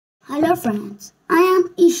Hello friends, I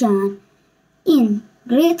am Ishan in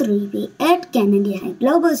grade 3B at Kennedy High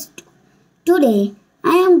Global School. Today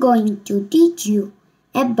I am going to teach you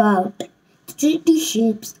about 3D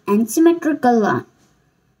shapes and symmetrical lines.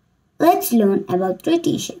 Let's learn about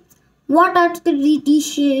 3D shapes. What are 3D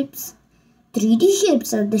shapes? 3D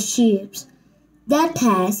shapes are the shapes that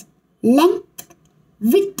has length,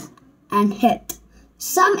 width and height.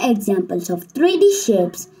 Some examples of 3D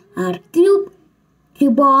shapes are cube,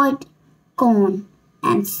 cuboid, cone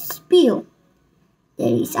and sphere.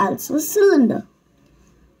 There is also cylinder.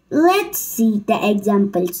 Let's see the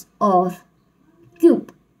examples of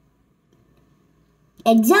cube.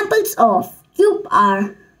 Examples of cube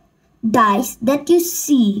are dice that you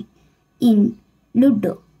see in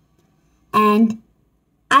Ludo and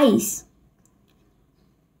ice.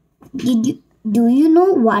 Do you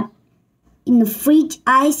know what in the fridge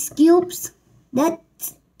ice cubes?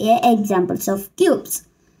 That's examples of cubes.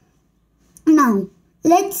 Now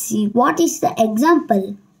let's see what is the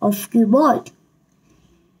example of cuboid.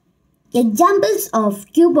 Examples of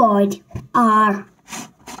cuboid are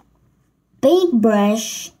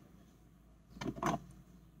paintbrush,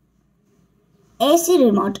 AC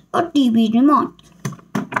remote or TV remote.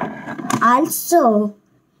 Also,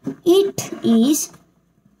 it is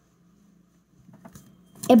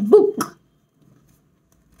a book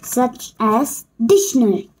such as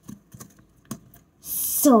dictionary.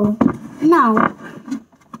 So now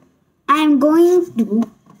I am going to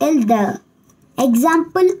tell the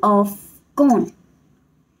example of cone.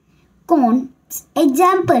 Cone's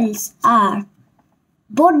examples are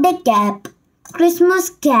birthday cap,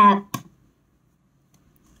 Christmas cap,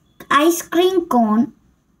 ice cream cone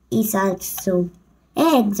is also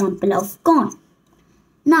an example of cone.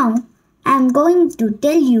 Now I am going to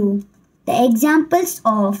tell you the examples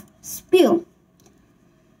of sphere.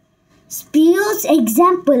 Sphere's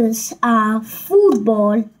examples are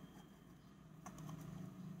football,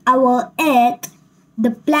 our Earth,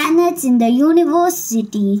 the planets in the universe,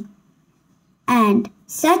 and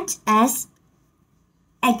such as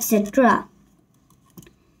etc.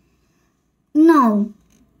 Now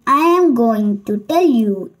I am going to tell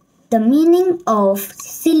you the meaning of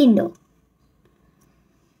cylinder.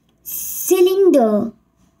 Cylinder's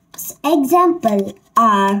examples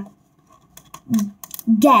are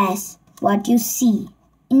gas, what you see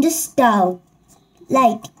in the stove,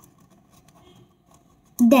 light,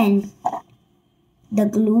 then the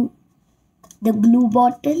glue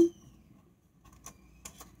bottle.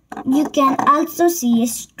 You can also see a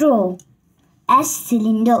straw as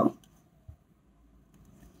cylinder.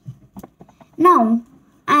 Now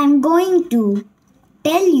I am going to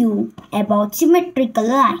tell you about symmetrical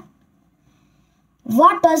line.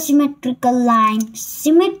 What are symmetrical line?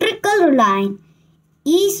 Symmetrical line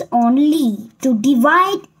is only to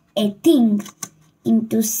divide a thing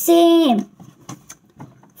into same.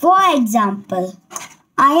 For example,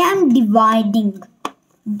 I am dividing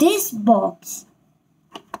this box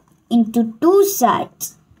into two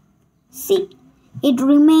sides. See, it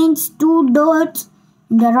remains two dots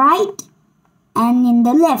in the right and in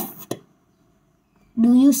the left.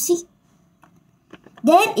 Do you see?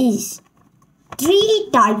 There is 3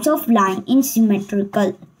 types of line in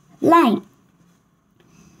symmetrical line.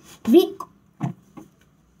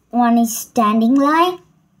 One is standing line,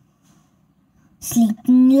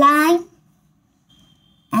 sleeping line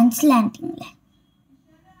and slanting line.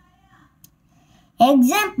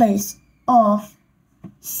 Examples of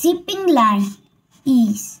sleeping line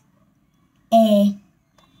is a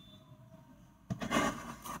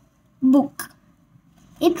book.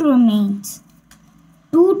 It remains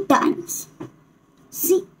 2 times.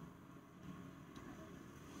 See?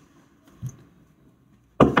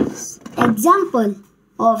 Example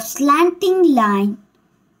of slanting line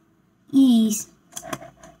is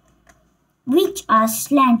which are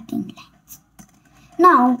slanting lines.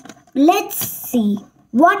 Now let's see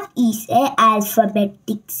what is a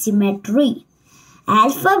alphabetic symmetry.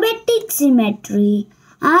 Alphabetic symmetry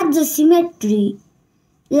are the symmetry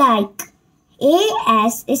like A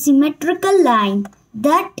as a symmetrical line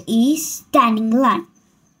that is standing line.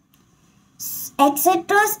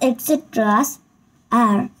 Etc.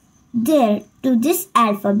 are there to this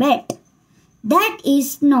alphabet. That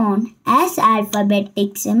is known as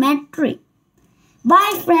alphabetic symmetry.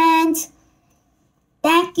 Bye friends.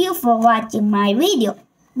 Thank you for watching my video.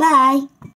 Bye.